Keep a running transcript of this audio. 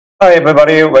Hi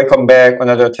everybody, welcome back to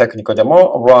another technical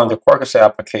demo around the Quarkus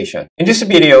application. In this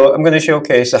video, I'm going to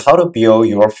showcase how to build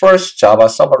your first Java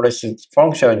Serverless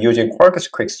function using Quarkus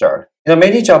Quick Start.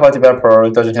 Many Java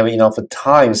developers doesn't have enough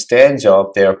time to stand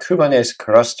up their Kubernetes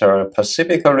cluster,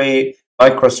 specifically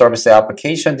microservice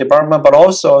application development, but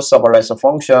also serverless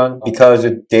function because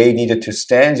they needed to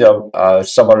stand up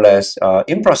serverless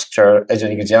infrastructure. As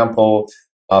an example,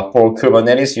 for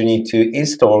Kubernetes, you need to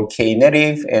install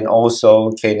Knative and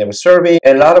also Knative serving.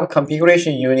 And a lot of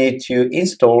configuration you need to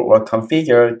install or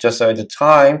configure just at the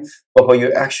time before you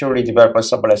actually develop a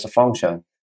serverless function.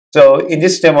 So in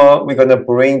this demo, we're going to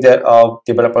bring that up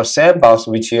developer sandbox,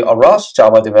 which allows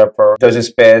Java developer doesn't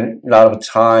spend a lot of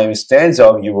time stands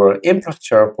up your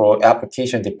infrastructure for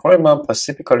application deployment,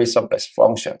 specifically serverless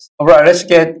functions. All right, let's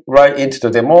get right into the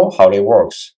demo, how it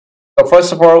works. So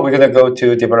first of all, we're going to go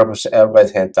to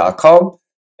developers@redhat.com,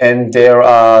 and there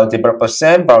are developer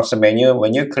sandbox menu.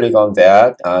 When you click on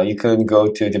that, you can go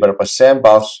to developer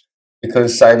sandbox. You can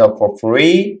sign up for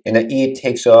free, and it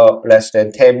takes less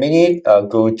than 10 minutes.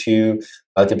 Go to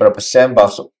developer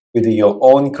sandbox with your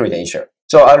own credential.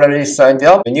 So I already signed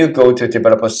up. When you go to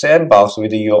developer sandbox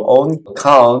with your own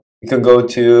account, you can go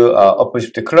to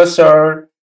Openshift cluster.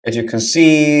 As you can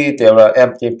see, there are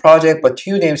empty projects, but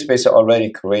two namespaces are already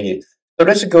created. So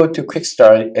let's go to Quick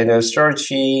Start and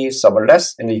search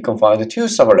serverless, and you can find the two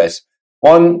serverless.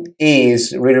 One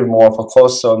is really more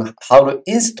focused on how to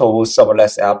install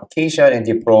serverless application and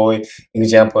deploy,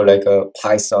 example like a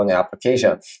Python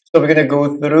application. So we're going to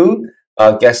go through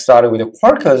get started with the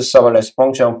Quarkus serverless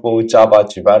function for Java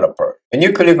developer. When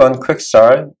you click on Quick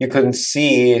Start, you can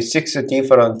see 6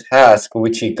 different tasks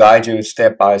which guide you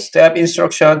step-by-step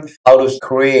instruction, how to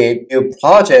create new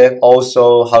project,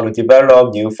 also how to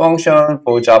develop new function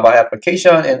for Java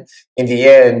application, and in the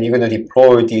end, you're going to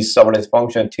deploy this serverless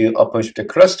function to Openshift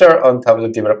cluster on top of the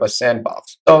developer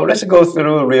sandbox. So let's go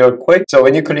through real quick. So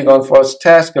when you click on first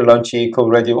task, launch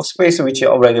code-ready workspace, which is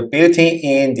already built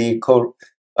in the code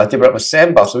developer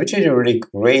sandbox, which is a really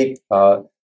great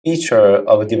feature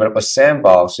of a developer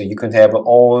sandbox. So you can have your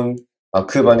own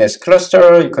Kubernetes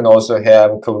cluster. You can also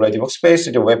have code-ready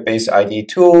workspace, the web-based IDE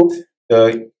tool.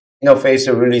 The interface is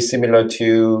really similar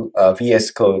to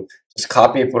VS Code. Just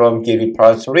copy from Git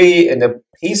repository and then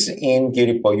paste in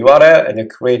Git URL and then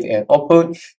create and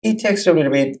open. It takes a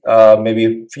little bit, maybe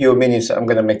a few minutes. I'm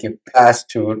going to make it fast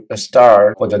to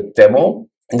start for the demo.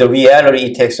 In the reality,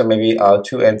 it takes maybe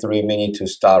 2 and 3 minutes to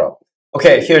start up.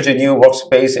 Okay, here's a new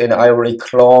workspace, and I already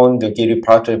cloned the Git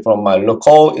repository from my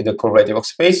local in the code-ready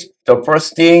workspace. The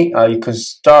first thing, you can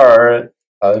start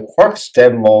Quarkus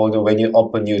dev mode when you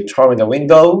open your terminal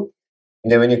window.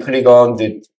 And then when you click on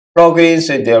the plugins,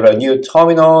 there are a new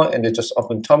terminal, and then just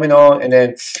open terminal. And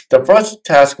then the first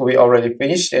task we already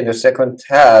finished, and the second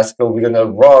task, we're going to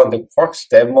run the Quarkus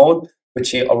dev mode,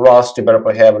 which allows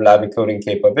developer have live coding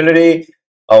capability.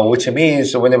 Which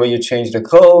means whenever you change the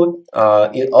code,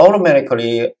 it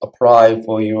automatically applies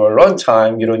for your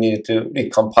runtime. You don't need to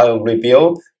recompile,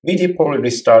 rebuild, redeploy,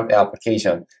 restart the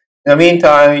application. In the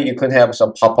meantime, you can have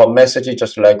some pop-up messages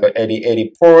just like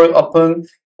 8080 port open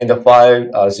and the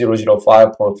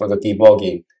 5005 port for the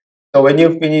debugging. So when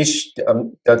you finish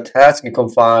the task, you can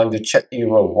find to check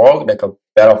your work, like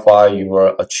verify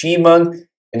your achievement,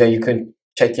 and then you can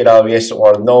check it out yes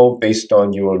or no based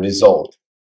on your result.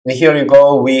 And here you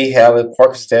go, we have the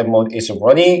Quarkus dev mode is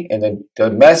running, and then the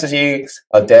messaging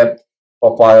dev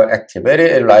profile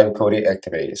activated and live coding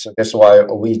activated. So that's why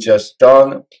we just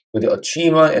done with the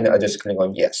achievement, and I just click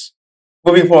on yes.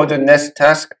 Moving forward to the next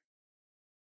task,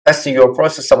 testing your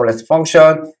first serverless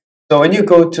function. So when you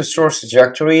go to source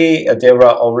directory, there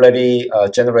are already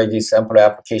generated sample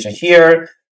application here.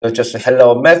 So just a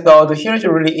hello method. Here's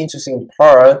a really interesting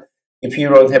part. If you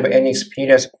don't have any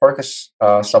experience Quarkus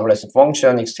serverless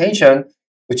function extension,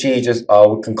 which is just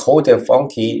we can code it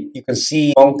funky, you can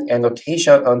see func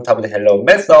annotation on top of the hello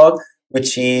method,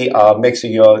 which makes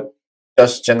your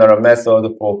just general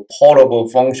method for portable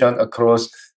function across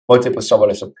multiple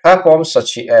serverless platforms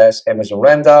such as Amazon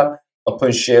Lambda,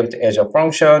 Openshift Azure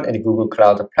Function, and Google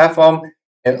Cloud Platform,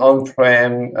 and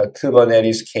on-prem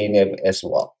Kubernetes Knative as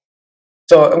well.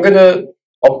 So I'm gonna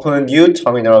open new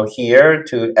terminal here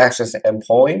to access the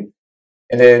endpoint,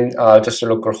 and then just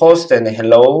localhost and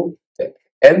hello the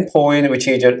endpoint, which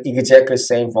is exactly the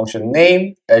same function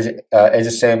name as the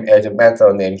same as the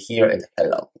method name here and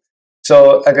hello.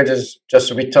 So I can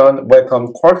just return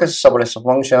welcome Quarkus serverless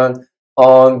function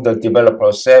on the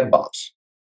developer sandbox.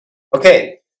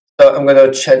 Okay, so I'm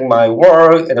gonna check my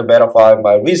work and verify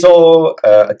my result.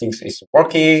 I think it's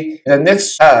working. In the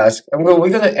next task, we're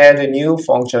gonna add a new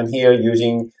function here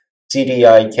using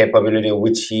CDI capability,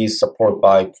 which is supported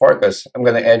by Quarkus. I'm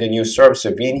going to add a new service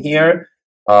in here,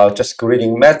 just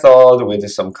greeting method with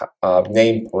some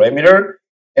name parameter.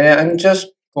 And I'm just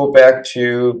go back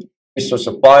to resource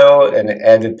file and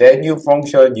add that new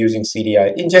function using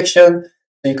CDI injection.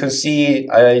 You can see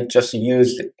I just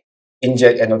used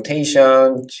inject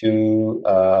annotation to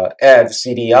add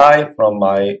CDI from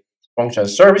my function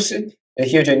service. And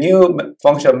here's a new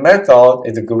function method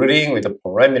is greeting with a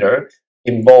parameter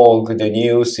invoke the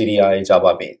new CDI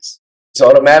Java beans. It's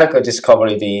automatically discover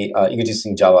the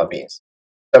existing Java beans.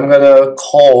 So I'm gonna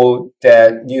call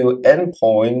that new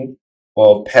endpoint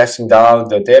for passing down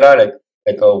the data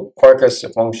like a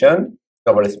Quarkus function,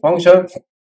 serverless function.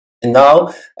 And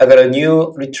now I got a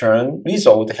new return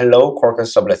result, hello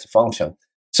Quarkus serverless function.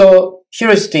 So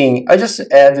here's the thing, I just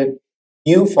added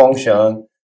new function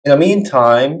in the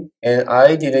meantime, and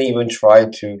I didn't even try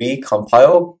to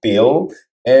recompile, build,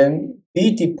 and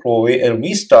redeploy and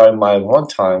restart my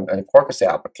runtime and Quarkus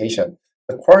application.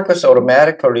 The Quarkus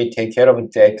automatically take care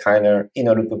of that kind of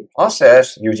inner loop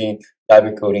process using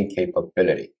live coding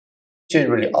capability, which is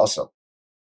really awesome.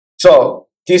 So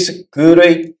this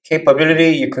great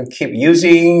capability you can keep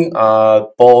using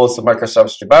both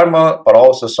microservice development but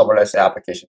also serverless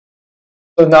application.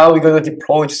 So now we're going to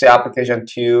deploy this application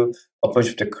to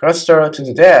Openshift cluster. To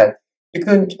do that, you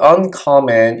can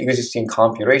uncomment existing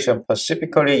configuration.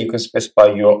 Specifically, you can specify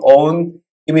your own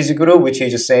image group, which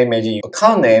is the same as your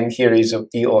account name. Here is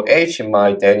DOH,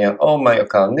 my Daniel O, my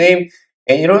account name.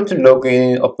 And in order to log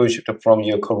in Openshift from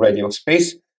your current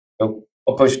workspace,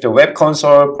 Openshift web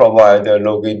console provide the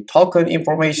login token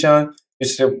information.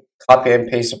 Just copy and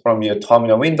paste from your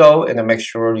terminal window and make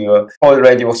sure your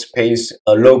already workspace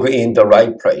log in the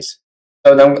right place.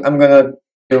 So now I'm gonna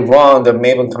run the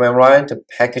Maven command line to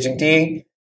packaging thing.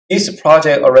 This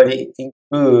project already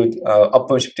include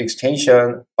Openshift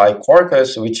extension by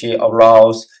Quarkus, which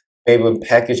allows Maven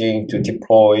packaging to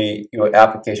deploy your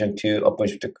application to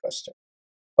Openshift cluster.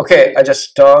 Okay, I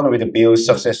just done with the build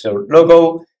successor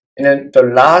logo. And then the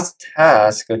last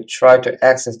task, try to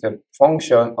access the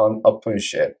function on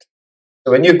Openshift.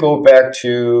 So when you go back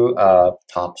to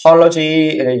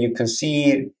topology, and then you can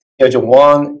see there's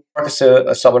one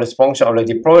serverless function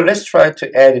already deployed. Let's try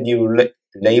to add a new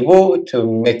label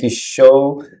to make it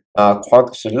show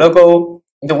Quarkus logo.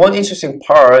 And the one interesting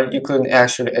part, you can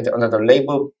actually add another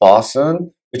label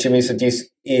button, which means that this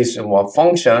is one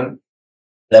function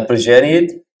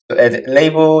represented. To add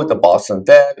label, the button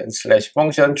def and slash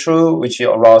function true, which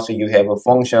allows you have a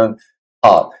function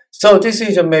pod. So this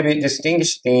is a maybe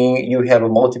distinguished thing. You have a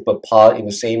multiple pod in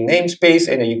the same namespace,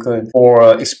 and you can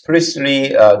for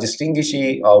explicitly distinguish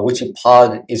which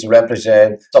pod is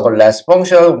represent serverless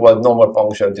function, what normal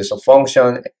function is a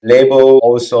function. Label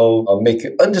also make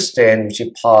you understand which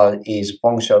pod is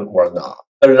function or not.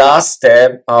 The last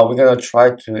step, we're gonna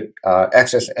try to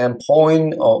access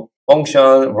endpoint or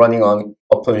function running on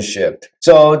Openshift.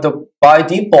 So by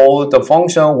default, the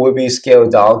function will be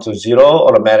scaled down to 0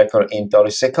 automatically in 30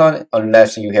 seconds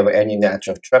unless you have any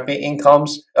natural traffic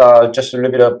incomes. Just a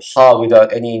little bit of pod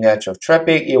without any natural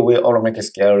traffic, it will automatically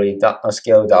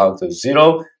scale down to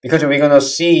 0, because we're going to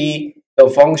see the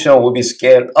function will be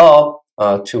scaled up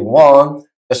to 1,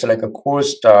 just like a cold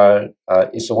start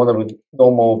is one of the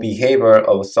normal behavior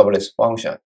of a serverless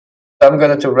function. I'm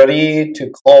going to ready to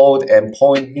code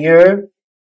endpoint here,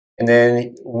 and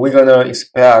then we're going to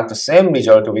expect the same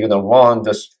result. We're going to run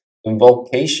this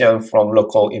invocation from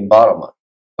local environment.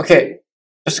 Okay,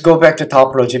 just go back to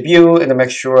topology view and make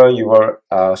sure your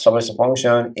serverless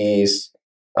function is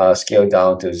scaled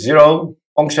down to 0.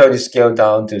 Function is scaled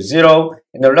down to 0.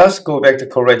 And then let's go back to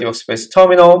correct workspace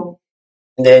terminal,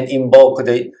 and then invoke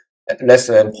the less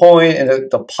endpoint, and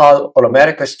the pod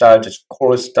automatically start just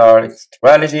cold start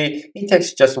strategy. It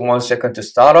takes just 1 second to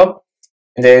start up,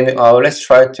 and then let's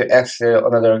try to access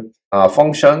another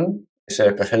function. It's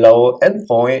like a hello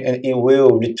endpoint, and it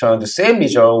will return the same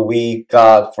result we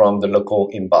got from the local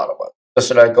environment.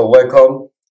 Just like a welcome.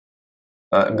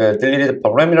 I'm going to delete the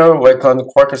parameter welcome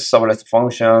Quarkus serverless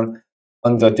function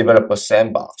on the developer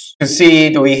sandbox. You can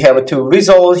see we have two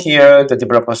results here, the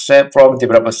developer from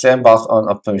developer sandbox on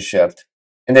Openshift.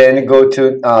 And then go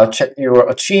to check your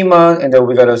achievement, and then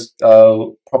we got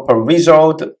a proper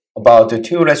result about the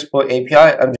two RESTful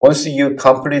API. And once you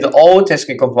complete all tasks,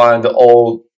 you can find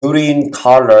all green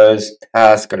colors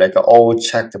task, like all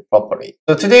checked properly.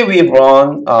 So today we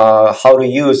run how to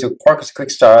use Quarkus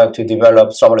Quickstart to develop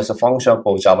serverless function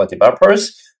for Java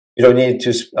developers. You don't need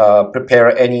to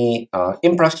prepare any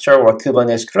infrastructure or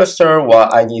Kubernetes cluster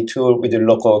or IDE tool with the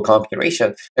local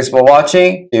configuration. Thanks for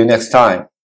watching. See you next time.